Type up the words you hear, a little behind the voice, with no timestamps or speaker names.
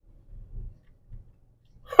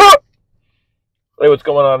Hey, what's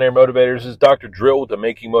going on there, motivators? This is Dr. Drill with the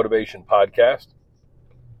Making Motivation podcast.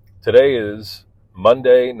 Today is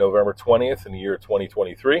Monday, November 20th in the year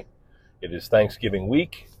 2023. It is Thanksgiving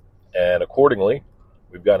week, and accordingly,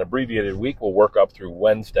 we've got an abbreviated week. We'll work up through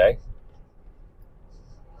Wednesday,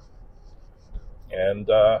 and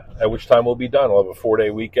at which time we'll be done. We'll have a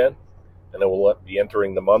 4-day weekend, and then we'll be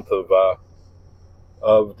entering the month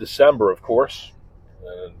of December, of course,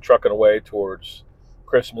 and trucking away towards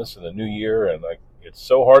Christmas and the New Year, and it's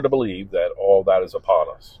so hard to believe that all that is upon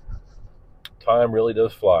us. Time really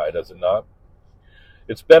does fly, does it not?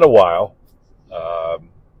 It's been a while,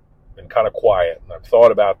 been kind of quiet, and I've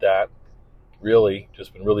thought about that. Really,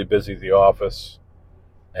 just been really busy at the office,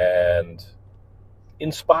 and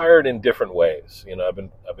inspired in different ways. You know,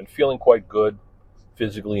 I've been feeling quite good,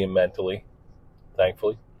 physically and mentally,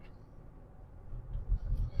 thankfully,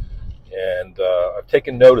 and I've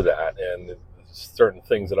taken note of that, and certain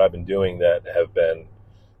things that I've been doing that have been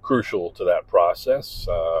crucial to that process.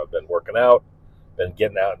 I've been working out, been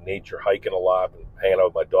getting out in nature, hiking a lot, been hanging out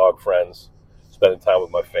with my dog friends, spending time with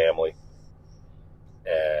my family,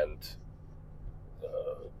 and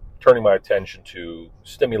turning my attention to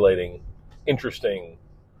stimulating, interesting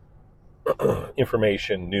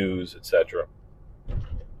information, news, etc.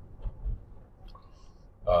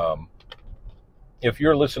 If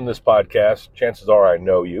you're listening to this podcast, chances are I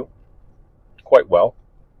know you quite well,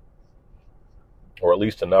 or at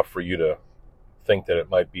least enough for you to think that it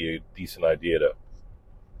might be a decent idea to,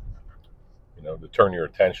 to turn your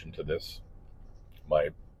attention to this, my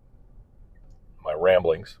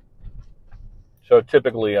ramblings. So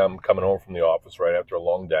typically I'm coming home from the office right after a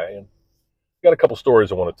long day, and got a couple stories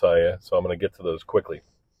I want to tell you, so I'm going to get to those quickly.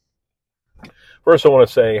 First, I want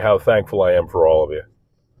to say how thankful I am for all of you.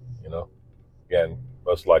 Again,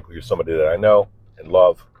 most likely you're somebody that I know and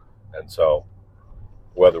love, and so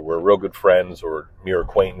whether we're real good friends or mere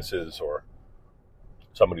acquaintances or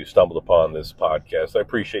somebody who stumbled upon this podcast, I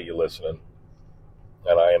appreciate you listening,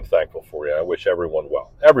 and I am thankful for you. I wish everyone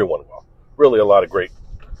well. Everyone well. Really a lot of great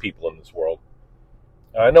people in this world.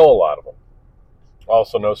 And I know a lot of them. I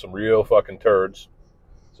also know some real fucking turds,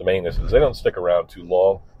 some anuses. They don't stick around too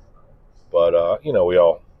long, but, we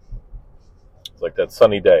all, it's like that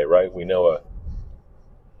sunny day, right? We know,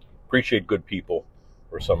 appreciate good people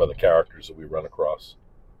for some of the characters that we run across.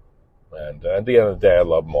 And at the end of the day, I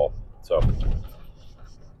love them all. So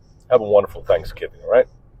have a wonderful Thanksgiving, all right?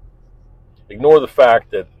 Ignore the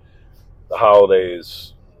fact that the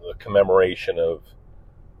holidays, the commemoration of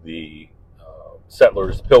the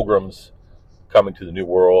settlers, pilgrims coming to the New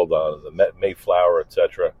World on the Mayflower,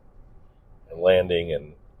 etc., and landing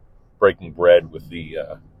and breaking bread with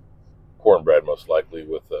the cornbread, most likely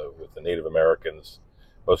with the Native Americans,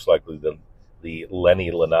 most likely the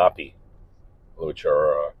Lenni Lenape, which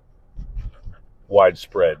are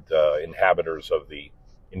widespread inhabitants of the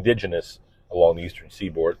indigenous along the eastern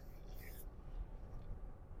seaboard,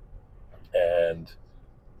 and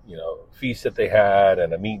feast that they had,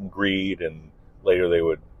 and a meet and greet, and later they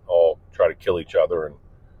would all try to kill each other and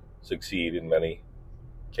succeed in many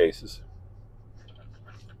cases.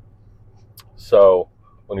 So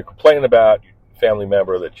when you're complaining about your family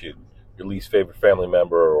member, that your least favorite family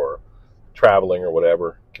member, or traveling or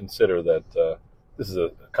whatever, consider that this is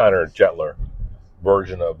a kind of gentler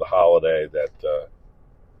version of the holiday that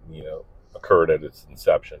occurred at its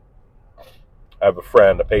inception. I have a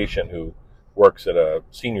friend, a patient, who works at a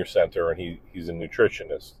senior center, and he's a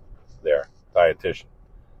nutritionist there, dietitian,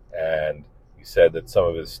 and he said that some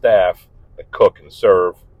of his staff that cook and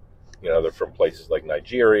serve, they're from places like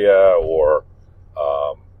Nigeria or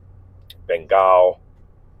Bengal,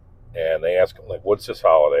 and they ask him, like, what's this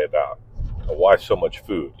holiday about? Why so much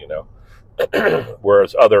food,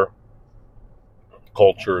 Whereas other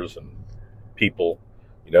cultures and people,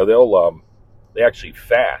 they actually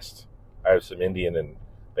fast. I have some Indian and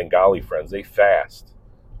Bengali friends. They fast.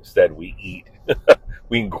 Instead, we eat.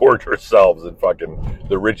 We engorge ourselves in fucking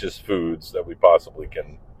the richest foods that we possibly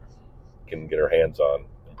can get our hands on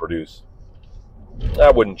and produce.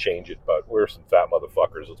 I wouldn't change it, but we're some fat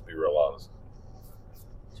motherfuckers, let's be real honest.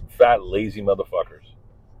 Some fat, lazy motherfuckers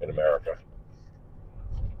in America.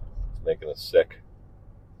 It's making us sick.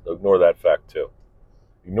 So ignore that fact, too.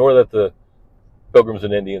 Ignore that the Pilgrims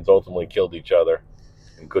and Indians ultimately killed each other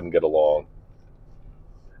and couldn't get along.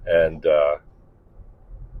 And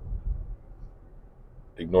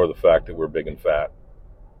ignore the fact that we're big and fat.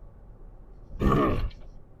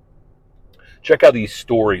 Check out these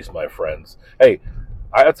stories, my friends. Hey,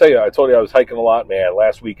 I'll tell you, I told you I was hiking a lot, man.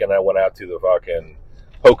 Last weekend I went out to the fucking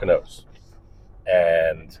Poconos,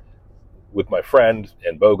 and with my friend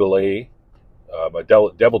and Bogalee, my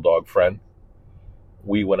devil dog friend,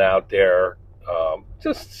 we went out there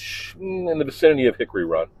just in the vicinity of Hickory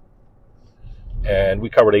Run, and we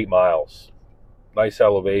covered 8 miles. Nice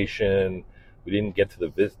elevation. We didn't get to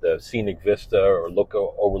the scenic vista or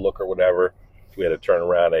overlook or whatever. We had to turn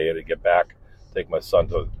around. I had to get back, take my son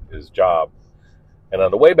to his job. And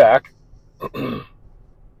on the way back, I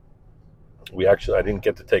didn't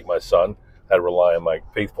get to take my son. I had to rely on my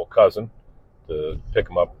faithful cousin to pick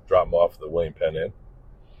him up, drop him off at the William Penn Inn.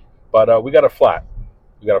 But we got a flat.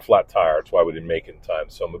 We got a flat tire. That's why we didn't make it in time.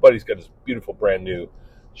 So my buddy's got this beautiful brand new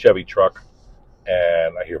Chevy truck,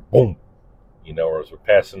 and I hear boom, or as we're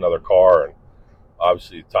passing another car, and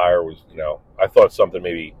obviously the tire was, I thought something,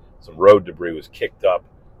 maybe some road debris was kicked up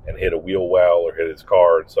and hit a wheel well or hit his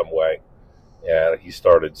car in some way. And he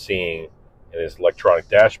started seeing in his electronic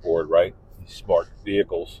dashboard, right, these smart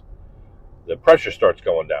vehicles, the pressure starts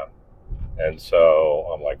going down. And so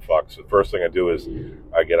I'm like, fuck. So the first thing I do is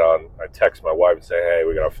I text my wife and say, hey,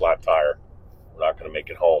 we got a flat tire. We're not going to make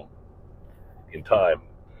it home in time.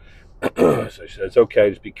 So she said, it's okay,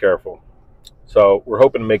 just be careful. So we're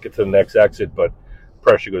hoping to make it to the next exit, but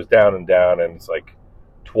pressure goes down, and it's like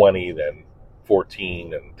 20, then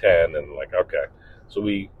 14, and 10, and like, okay. So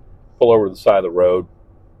we pull over to the side of the road,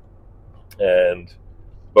 and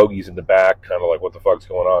Bogey's in the back, kind of like, what the fuck's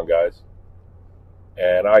going on, guys?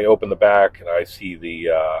 And I open the back, and I see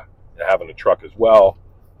having a truck as well.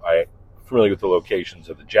 I'm familiar with the locations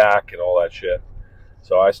of the jack and all that shit.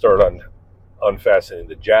 So I start unfastening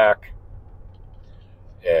the jack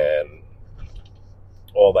and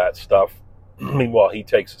all that stuff. Meanwhile, he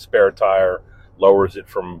takes a spare tire, lowers it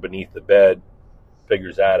from beneath the bed,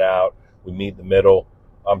 figures that out. We meet in the middle.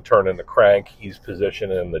 I'm turning the crank. He's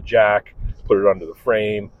positioning the jack, put it under the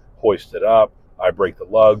frame, hoist it up. I break the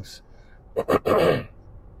lugs.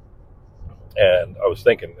 And I was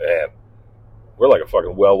thinking, man, we're like a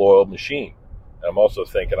fucking well-oiled machine. And I'm also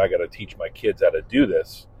thinking, I got to teach my kids how to do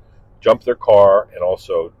this, jump their car, and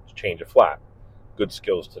also change a flat. Good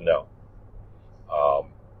skills to know.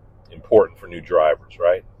 Important for new drivers,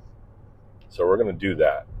 right? So we're going to do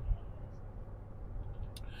that.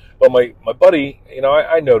 But my buddy,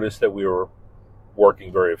 I noticed that we were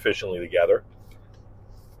working very efficiently together.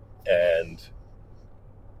 And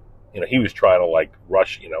he was trying to like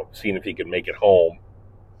rush, seeing if he could make it home,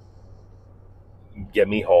 get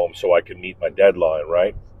me home so I could meet my deadline,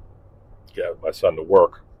 right? Get my son to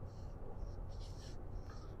work.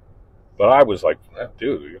 But I was like,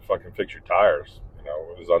 dude, you fucking fix your tires.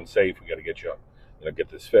 It was unsafe. We got to get you, get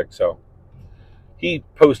this fixed. So he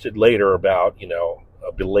posted later about,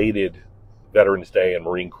 a belated Veterans Day and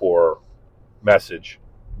Marine Corps message,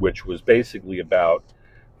 which was basically about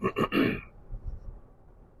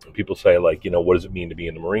people say, like, what does it mean to be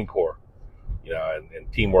in the Marine Corps?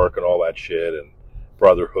 And teamwork and all that shit and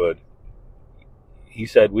brotherhood. He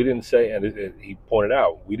said, we didn't say, and he pointed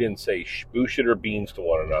out, we didn't say boo shit or beans to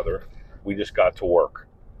one another. We just got to work.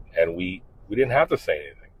 And we didn't have to say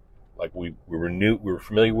anything. Like, we were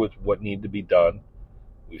familiar with what needed to be done.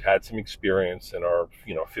 We've had some experience in our,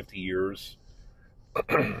 50 years,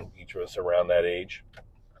 each of us around that age.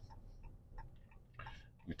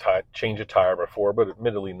 We changed a tire before, but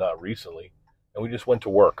admittedly not recently. And we just went to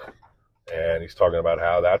work. And he's talking about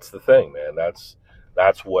how that's the thing, man.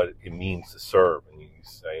 That's what it means to serve. And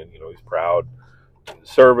he's saying, he's proud of the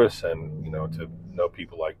service and, to know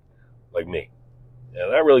people like me.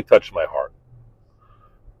 And that really touched my heart.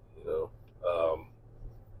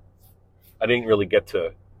 I didn't really get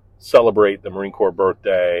to celebrate the Marine Corps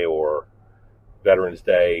birthday or Veterans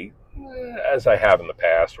Day as I have in the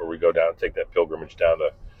past, where we go down and take that pilgrimage down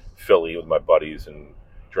to Philly with my buddies and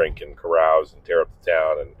drink and carouse and tear up the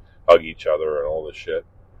town and hug each other and all this shit.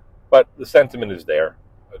 But the sentiment is there.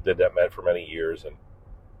 I did that for many years, and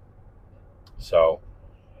so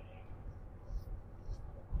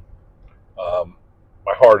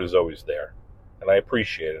my heart is always there, and I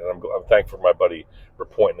appreciate it. And I'm thankful for my buddy for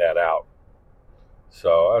pointing that out.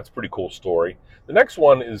 So that's a pretty cool story. The next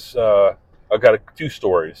one is I've got 2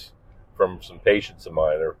 stories from some patients of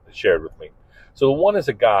mine that shared with me. So the one is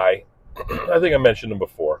a guy, I think I mentioned him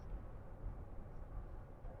before.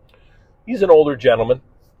 He's an older gentleman,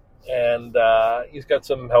 and he's got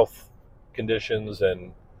some health conditions,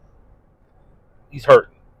 and he's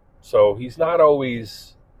hurting. So he's not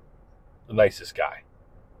always the nicest guy.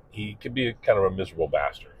 He can be kind of a miserable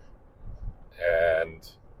bastard. And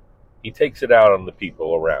he takes it out on the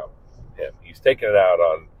people around him. He's taking it out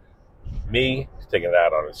on me. He's taking it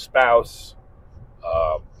out on his spouse.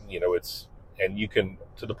 And you can,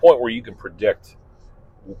 to the point where you can predict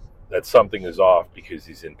that something is off because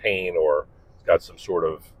he's in pain or got some sort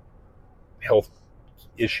of health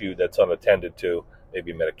issue that's unattended to.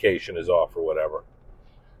 maybe medication is off or whatever.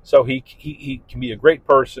 So he can be a great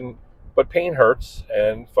person, but pain hurts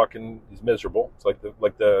and fucking he's miserable. It's like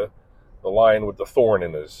the lion with the thorn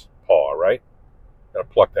in his paw, right? Gotta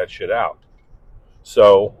pluck that shit out.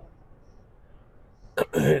 So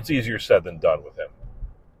it's easier said than done with him.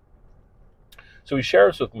 So he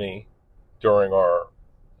shares with me during our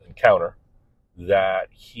encounter that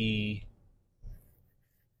he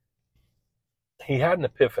had an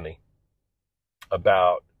epiphany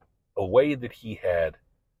about a way that he had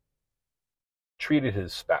treated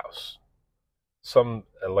his spouse, some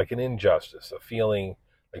like an injustice, a feeling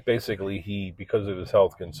like basically he, because of his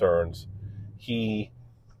health concerns, he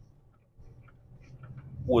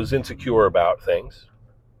was insecure about things,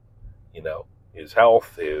 his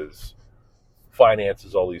health, his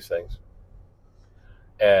finances, all these things.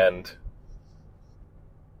 And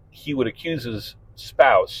he would accuse his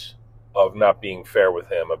spouse of not being fair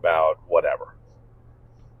with him about whatever.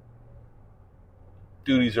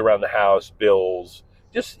 Duties around the house, bills,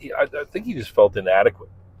 I think he just felt inadequate.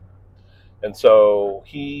 And so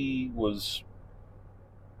I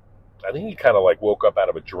think he kind of like woke up out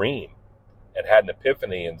of a dream and had an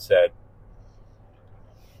epiphany and said,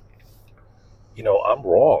 I'm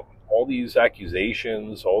wrong. All these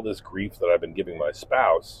accusations, all this grief that I've been giving my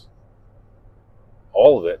spouse,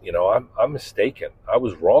 all of it, I'm mistaken. I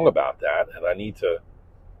was wrong about that, and I need to,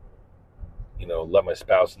 let my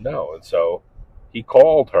spouse know. And so he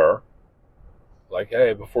called her, like,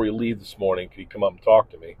 hey, before you leave this morning, can you come up and talk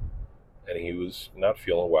to me? And he was not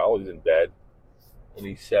feeling well. He was in bed. And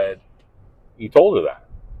he told her that.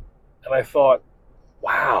 And I thought,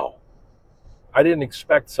 wow, I didn't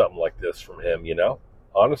expect something like this from him,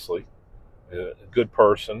 honestly. A good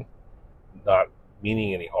person, not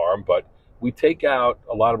meaning any harm, but we take out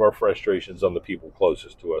a lot of our frustrations on the people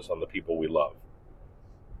closest to us, on the people we love.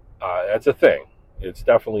 That's a thing. It's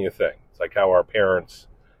definitely a thing. It's like how our parents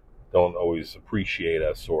don't always appreciate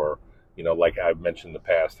us, or, like I've mentioned in the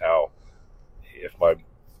past, how if my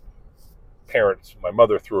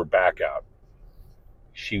mother threw her back out,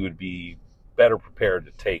 she would be better prepared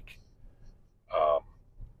to take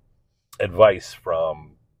advice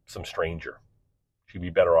from some stranger. She'd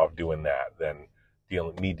be better off doing that than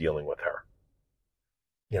dealing with her.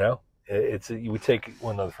 We take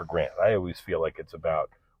one another for granted. I always feel like it's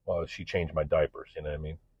about, well, she changed my diapers, you know what I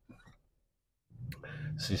mean?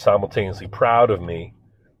 She's simultaneously proud of me,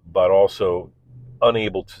 but also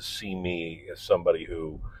unable to see me as somebody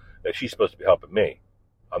that she's supposed to be helping me.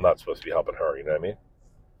 I'm not supposed to be helping her, you know what I mean?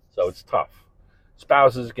 So it's tough.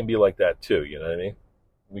 Spouses can be like that too, you know what I mean?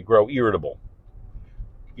 We grow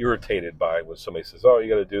irritated by when somebody says, oh, you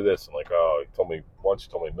got to do this. And like, oh, he told me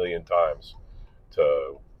a million times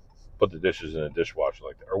to put the dishes in a dishwasher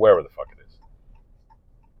like that, or wherever the fuck it is.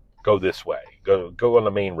 Go this way. Go on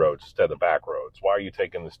the main roads instead of the back roads. Why are you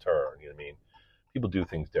taking this turn? You know what I mean? People do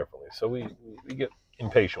things differently. So we get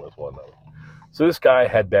impatient with one another. So this guy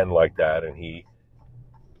had been like that, and he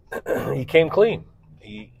came clean.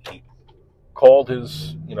 He called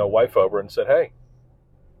his wife over and said, hey,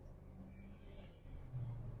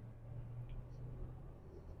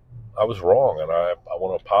 I was wrong, and I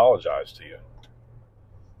want to apologize to you.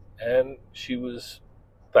 And she was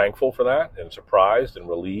thankful for that, and surprised and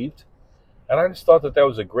relieved. And I just thought that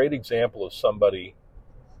was a great example of somebody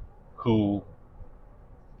who,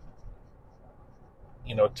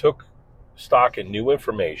 took stock in new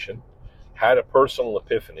information, had a personal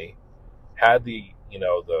epiphany, had the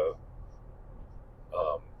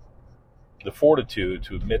fortitude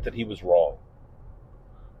to admit that he was wrong.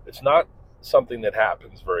 It's not something that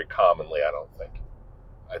happens very commonly, I don't think.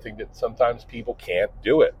 I think that sometimes people can't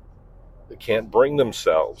do it. They can't bring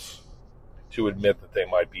themselves to admit that they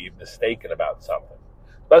might be mistaken about something,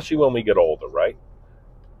 especially when we get older, right?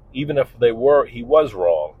 Even if he was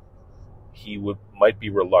wrong, he might be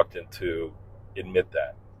reluctant to admit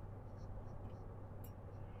that.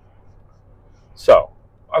 So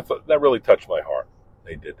I thought that really touched my heart.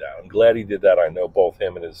 They did that. I'm glad he did that. I know both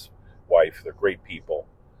him and his wife, they're great people.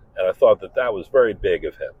 And I thought that was very big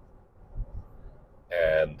of him.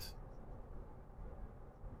 And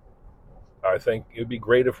I think it would be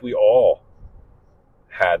great if we all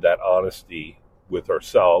had that honesty with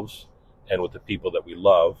ourselves and with the people that we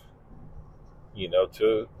love,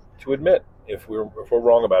 to admit if we're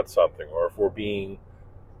wrong about something, or if we're being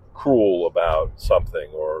cruel about something,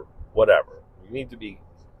 or whatever. We need to be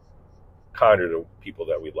kinder to people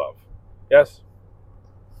that we love. Yes?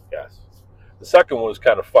 Yes. The second one was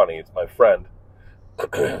kind of funny. It's my friend.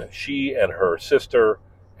 She and her sister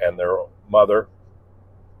and their mother.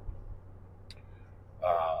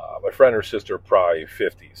 My friend and her sister are probably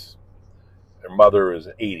 50s. Their mother is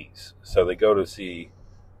 80s, so they go to see.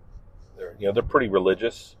 They're pretty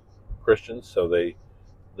religious Christians, so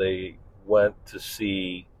they went to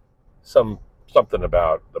see something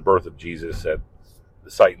about the birth of Jesus at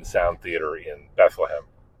the Sight and Sound Theater in Bethlehem.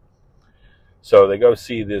 So they go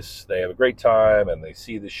see this. They have a great time, and they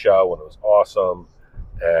see the show, and it was awesome.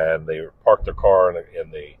 And they park their car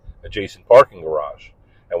in the adjacent parking garage.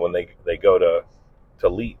 And when they go to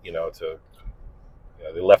leave,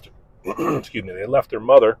 they left. Excuse me, they left their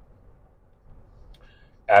mother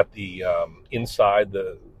at the inside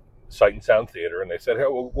the Sight and Sound Theater, and they said, "Hey,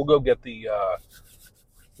 we'll go get the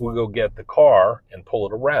car and pull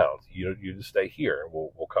it around. You just stay here, and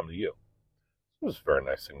we'll come to you." It was a very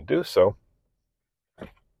nice thing to do. So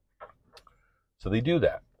they do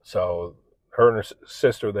that. So her and her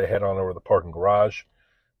sister, they head on over to the parking garage,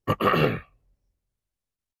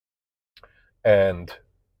 and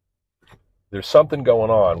there's something going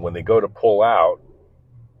on when they go to pull out.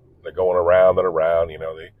 They're going around and around.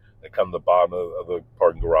 They come to the bottom of the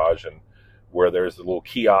parking garage, and where there's the little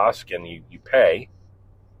kiosk, and you pay.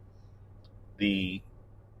 The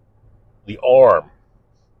arm,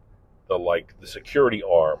 the security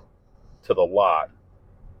arm to the lot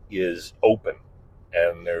is open,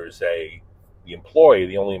 and there's the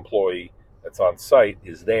only employee that's on site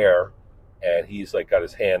is there, and he's got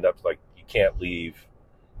his hand up like, you can't leave.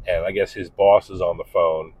 And I guess his boss is on the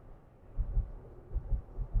phone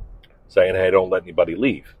saying, hey, don't let anybody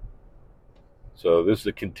leave. So this is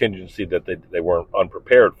a contingency that they weren't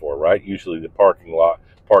unprepared for, right? Usually the parking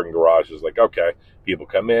garage is like, okay, people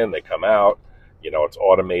come in, they come out, it's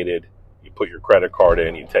automated. You put your credit card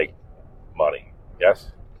in, you take money.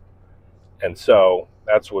 Yes? And so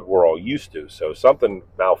that's what we're all used to. So something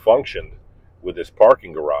malfunctioned with this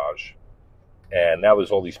parking garage, and now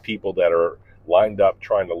there's all these people that are lined up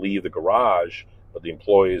trying to leave the garage, but the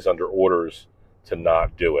employee is under orders to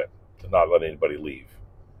not do it, to not let anybody leave,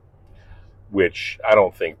 which I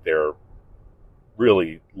don't think they're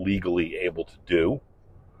really legally able to do,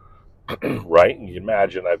 right? And you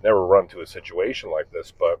imagine, I've never run into a situation like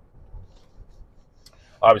this, but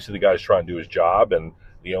obviously the guy's trying to do his job, and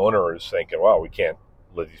the owner is thinking, well, we can't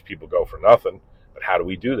let these people go for nothing, but how do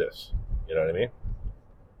we do this? You know what I mean?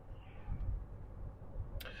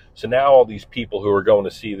 So now all these people who are going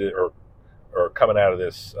to see or coming out of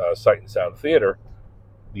this Sight and Sound Theater,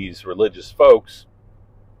 these religious folks,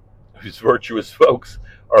 these virtuous folks,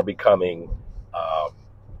 are becoming,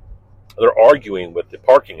 they're arguing with the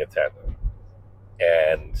parking attendant.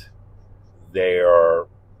 And they are,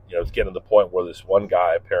 it's getting to the point where this one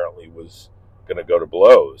guy apparently was going to go to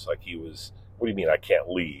blows. Like he was, what do you mean I can't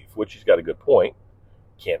leave? Which he's got a good point.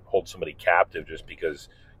 Can't hold somebody captive just because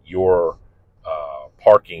your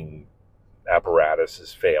parking apparatus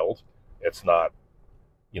has failed. It's not,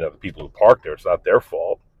 the people who park there, it's not their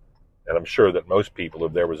fault. And I'm sure that most people,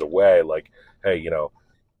 if there was a way, like, hey,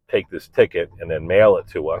 take this ticket and then mail it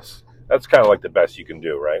to us, that's kind of like the best you can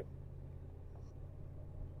do, right?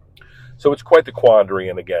 So it's quite the quandary,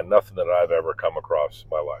 and again, nothing that I've ever come across in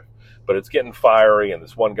my life. But it's getting fiery, and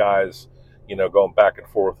this one guy's, going back and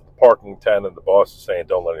forth with the parking attendant. The boss is saying,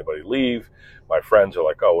 don't let anybody leave. My friends are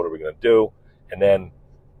like, oh, what are we going to do? And then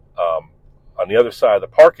on the other side of the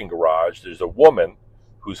parking garage, there's a woman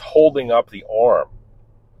who's holding up the arm.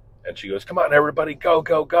 And she goes, come on, everybody, go,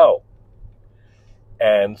 go, go.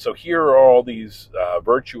 And so here are all these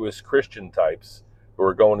virtuous Christian types who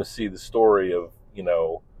are going to see the story of,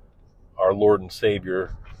 our Lord and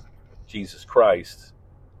Savior, Jesus Christ.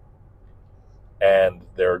 And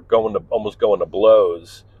they're almost going to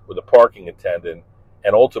blows with a parking attendant.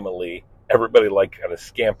 And ultimately, everybody kind of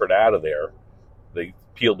scampered out of there. They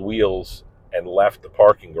peeled wheels and left the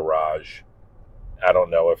parking garage. I don't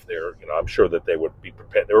know if they're, I'm sure that they would be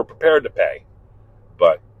prepared. They were prepared to pay,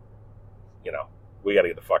 but we got to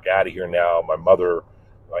get the fuck out of here now. My mother,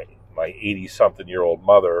 my 80-something-year-old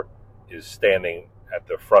mother, is standing at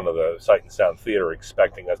the front of the Sight and Sound Theater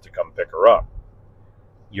expecting us to come pick her up.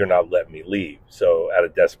 You're not letting me leave. So out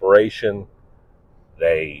of desperation,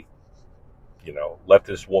 they, let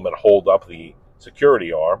this woman hold up the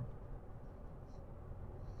security arm,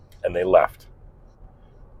 and they left.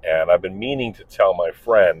 And I've been meaning to tell my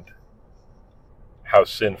friend how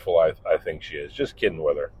sinful I think she is. Just kidding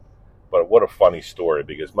with her. But what a funny story,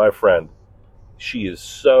 because my friend, she is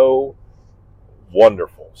so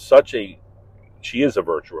wonderful. She is a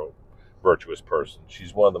virtuous person.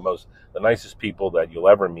 She's one of the nicest people that you'll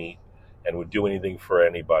ever meet, and would do anything for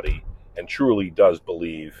anybody, and truly does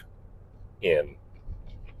believe in,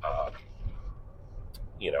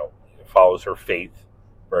 follows her faith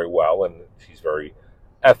very well, and she's very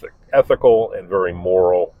ethical and very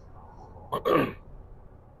moral, And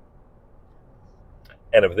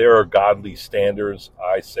if there are godly standards,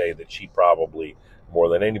 I say that she probably, more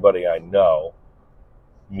than anybody I know,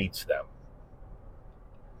 meets them.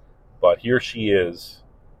 But here she is,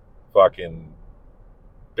 fucking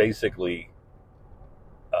basically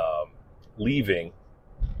leaving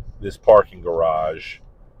this parking garage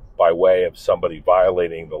by way of somebody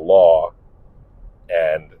violating the law,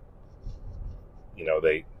 and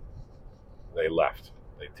they left.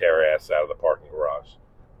 They tear ass out of the parking garage.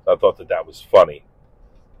 So I thought that was funny,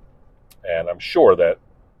 and I'm sure that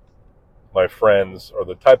my friends are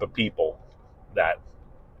the type of people that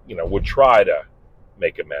would try to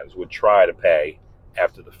make amends, would try to pay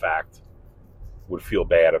after the fact, would feel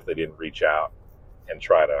bad if they didn't reach out and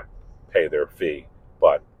try to pay their fee.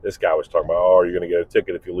 But this guy was talking about, oh, you're going to get a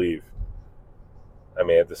ticket if you leave. I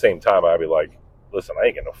mean, at the same time, I'd be like, listen, I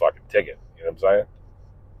ain't getting no fucking ticket. You know what I'm saying?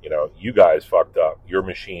 You guys fucked up. Your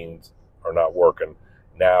machines are not working.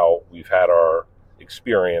 Now we've had our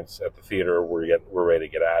experience at the theater. We're ready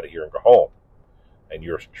to get out of here and go home. And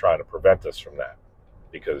you're trying to prevent us from that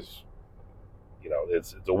because,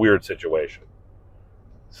 it's a weird situation.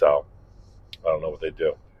 So I don't know what they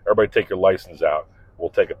do. Everybody take your license out. We'll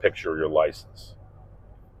take a picture of your license.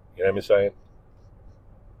 You know what I'm saying?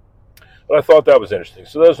 But I thought that was interesting.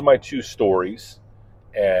 So those are my two stories.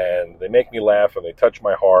 And they make me laugh and they touch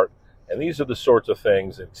my heart. And these are the sorts of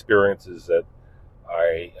things and experiences that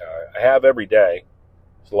I have every day.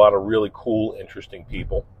 There's a lot of really cool, interesting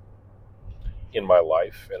people in my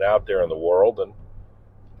life and out there in the world.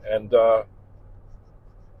 And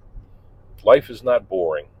life is not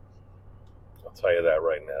boring. I'll tell you that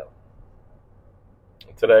right now.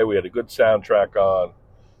 And today we had a good soundtrack on.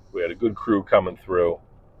 We had a good crew coming through.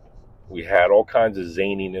 We had all kinds of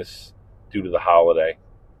zaniness due to the holiday,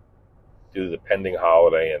 due to the pending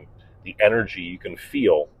holiday, and the energy, you can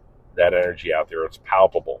feel that energy out there. It's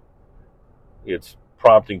palpable. It's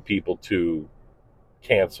prompting people to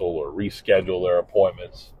cancel or reschedule their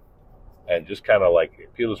appointments, and just kind of like,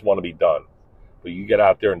 people just want to be done. But you get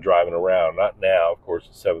out there and driving around, not now, of course,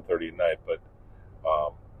 it's 7:30 at night, but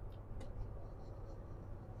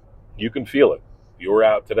you can feel it. If you were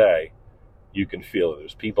out today, you can feel it.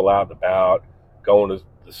 There's people out and about, going to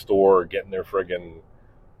the store, getting their friggin',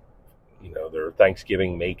 their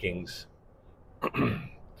Thanksgiving makings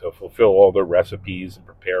to fulfill all their recipes and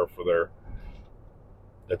prepare for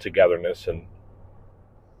the togetherness. And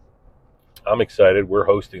I'm excited. We're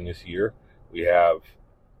hosting this year. We have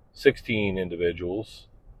 16 individuals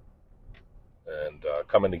and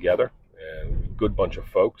coming together, and a good bunch of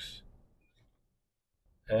folks.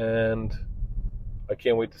 And I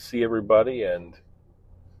can't wait to see everybody and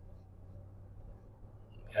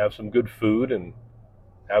have some good food and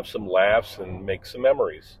have some laughs and make some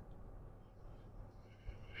memories.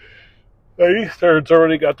 The Easterns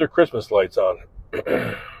already got their Christmas lights on.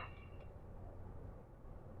 To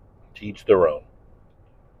each their own.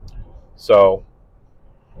 So,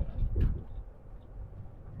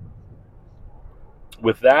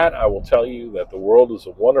 with that, I will tell you that the world is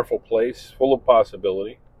a wonderful place, full of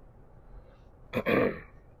possibility. And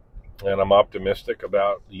I'm optimistic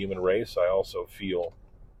about the human race. I also feel,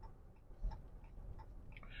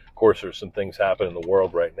 of course, there's some things happening in the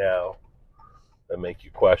world right now that make you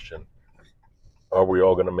question, are we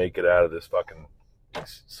all going to make it out of this fucking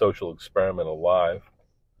social experiment alive?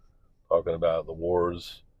 Talking about the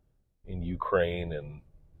wars in Ukraine and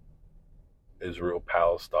Israel,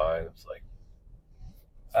 Palestine. It's like,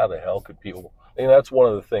 how the hell could people... I mean, that's one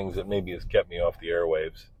of the things that maybe has kept me off the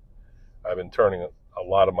airwaves. I've been turning a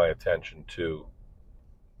lot of my attention to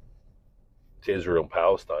Israel and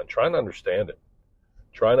Palestine, trying to understand it.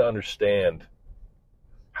 Trying to understand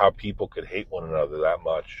how people could hate one another that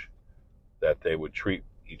much, that they would treat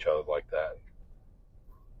each other like that.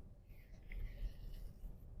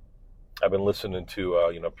 I've been listening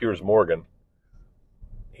to, Piers Morgan.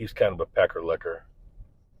 He's kind of a pecker licker.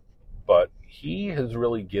 But he has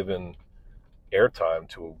really given airtime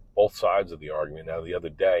to both sides of the argument. Now, the other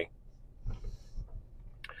day,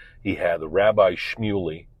 he had the Rabbi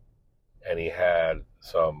Shmuley, and he had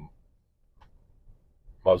some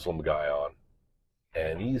Muslim guy on.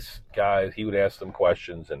 And these guys, he would ask them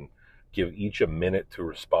questions and give each a minute to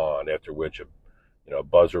respond, after which a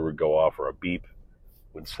buzzer would go off or a beep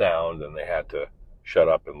would sound, and they had to shut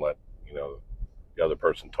up and let the other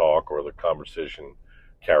person talk or the conversation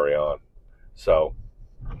carry on. So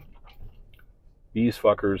these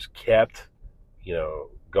fuckers kept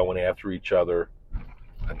going after each other,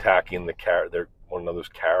 attacking one another's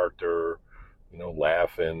character,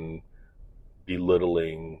 laughing,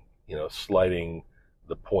 belittling, slighting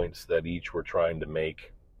the points that each were trying to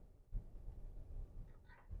make.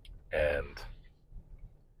 And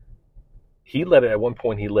he let it, at one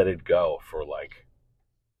point, he let it go for like,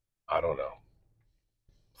 I don't know,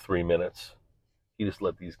 3 minutes. He just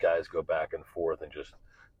let these guys go back and forth and just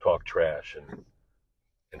talk trash and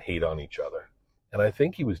hate on each other. And I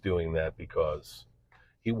think he was doing that because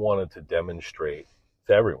he wanted to demonstrate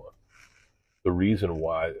to everyone the reason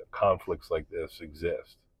why conflicts like this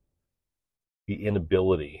exist. The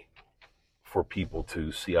inability for people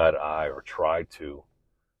to see eye to eye or try to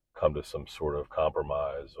come to some sort of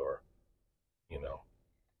compromise, or, you know,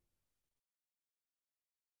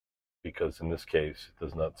 because in this case it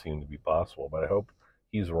does not seem to be possible. But I hope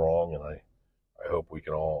he's wrong, and I hope we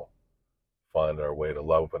can all find our way to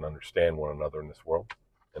love and understand one another in this world.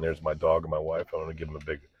 And there's my dog and my wife. I want to give them a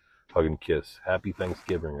big hug and kiss. Happy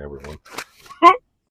Thanksgiving, everyone.